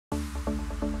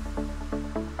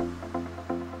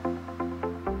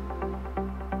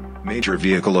Major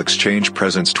Vehicle Exchange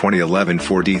presents 2011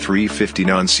 Ford E350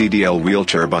 non-CDL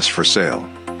wheelchair bus for sale.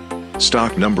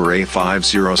 Stock number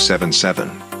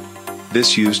A5077.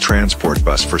 This used transport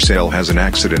bus for sale has an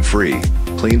accident-free,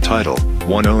 clean title,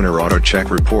 one owner auto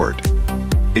check report.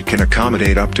 It can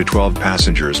accommodate up to 12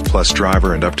 passengers plus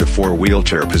driver and up to 4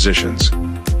 wheelchair positions.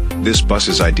 This bus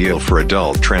is ideal for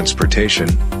adult transportation,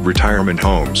 retirement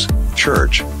homes,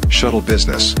 church, shuttle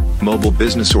business, mobile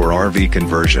business or RV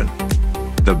conversion.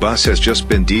 The bus has just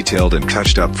been detailed and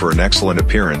touched up for an excellent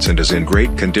appearance and is in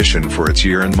great condition for its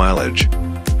year and mileage.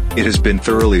 It has been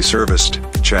thoroughly serviced,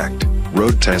 checked,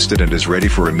 road tested and is ready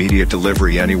for immediate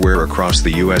delivery anywhere across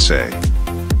the USA.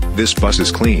 This bus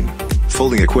is clean,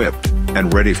 fully equipped,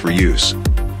 and ready for use.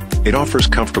 It offers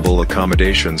comfortable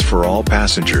accommodations for all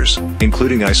passengers,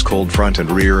 including ice-cold front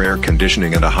and rear air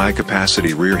conditioning and a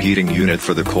high-capacity rear heating unit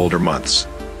for the colder months.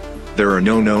 There are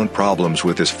no known problems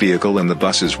with this vehicle and the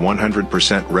bus is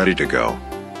 100% ready to go.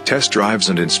 Test drives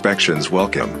and inspections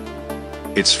welcome.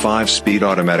 Its 5-speed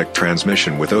automatic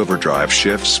transmission with overdrive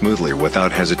shifts smoothly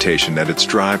without hesitation and its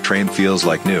drivetrain feels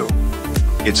like new.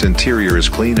 Its interior is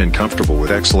clean and comfortable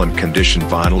with excellent condition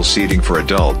vinyl seating for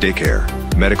adult daycare,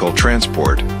 medical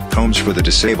transport, homes for the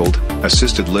disabled,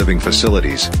 assisted living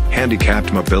facilities,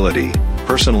 handicapped mobility,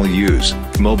 personal use,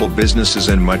 mobile businesses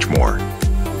and much more.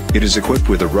 It is equipped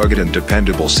with a rugged and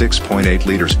dependable 6.8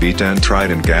 liters V10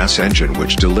 Triton gas engine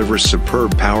which delivers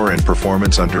superb power and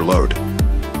performance under load.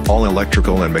 All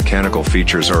electrical and mechanical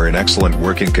features are in excellent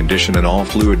working condition and all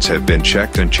fluids have been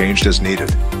checked and changed as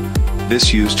needed.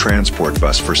 This used transport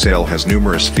bus for sale has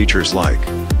numerous features like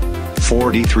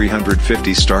Ford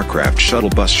E350 Starcraft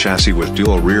shuttle bus chassis with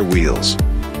dual rear wheels,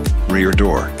 rear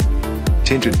door,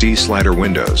 tinted D-slider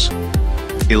windows,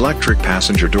 electric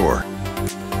passenger door,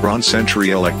 Braun Century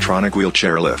electronic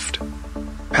wheelchair lift,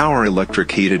 power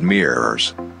electric heated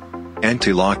mirrors,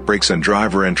 anti-lock brakes and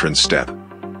driver entrance step,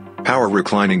 power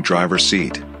reclining driver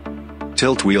seat,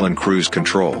 tilt wheel and cruise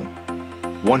control,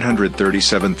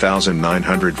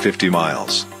 137,950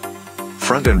 miles,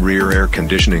 front and rear air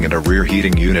conditioning and a rear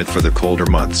heating unit for the colder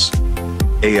months,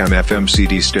 AM/FM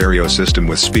CD stereo system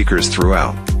with speakers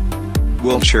throughout,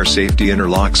 wheelchair safety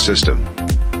interlock system,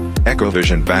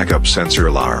 EchoVision backup sensor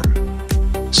alarm.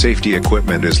 Safety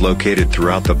equipment is located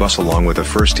throughout the bus along with a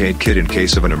first aid kit in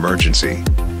case of an emergency.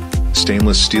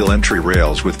 Stainless steel entry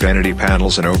rails with vanity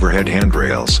panels and overhead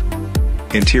handrails.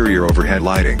 Interior overhead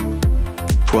lighting.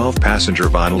 12 passenger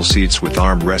vinyl seats with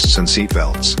armrests and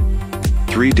seatbelts.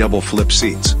 3 double flip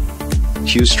seats.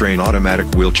 Q-strain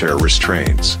automatic wheelchair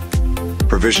restraints.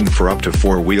 Provision for up to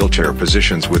 4 wheelchair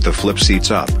positions with the flip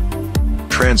seats up.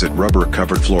 Transit rubber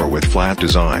covered floor with flat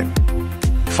design.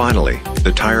 Finally,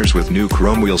 the tires with new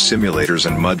chrome wheel simulators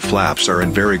and mud flaps are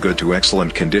in very good to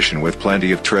excellent condition with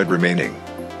plenty of tread remaining.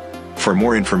 For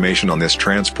more information on this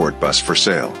transport bus for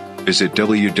sale, visit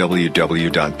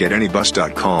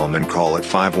www.getanybus.com and call at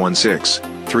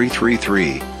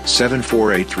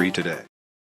 516-333-7483 today.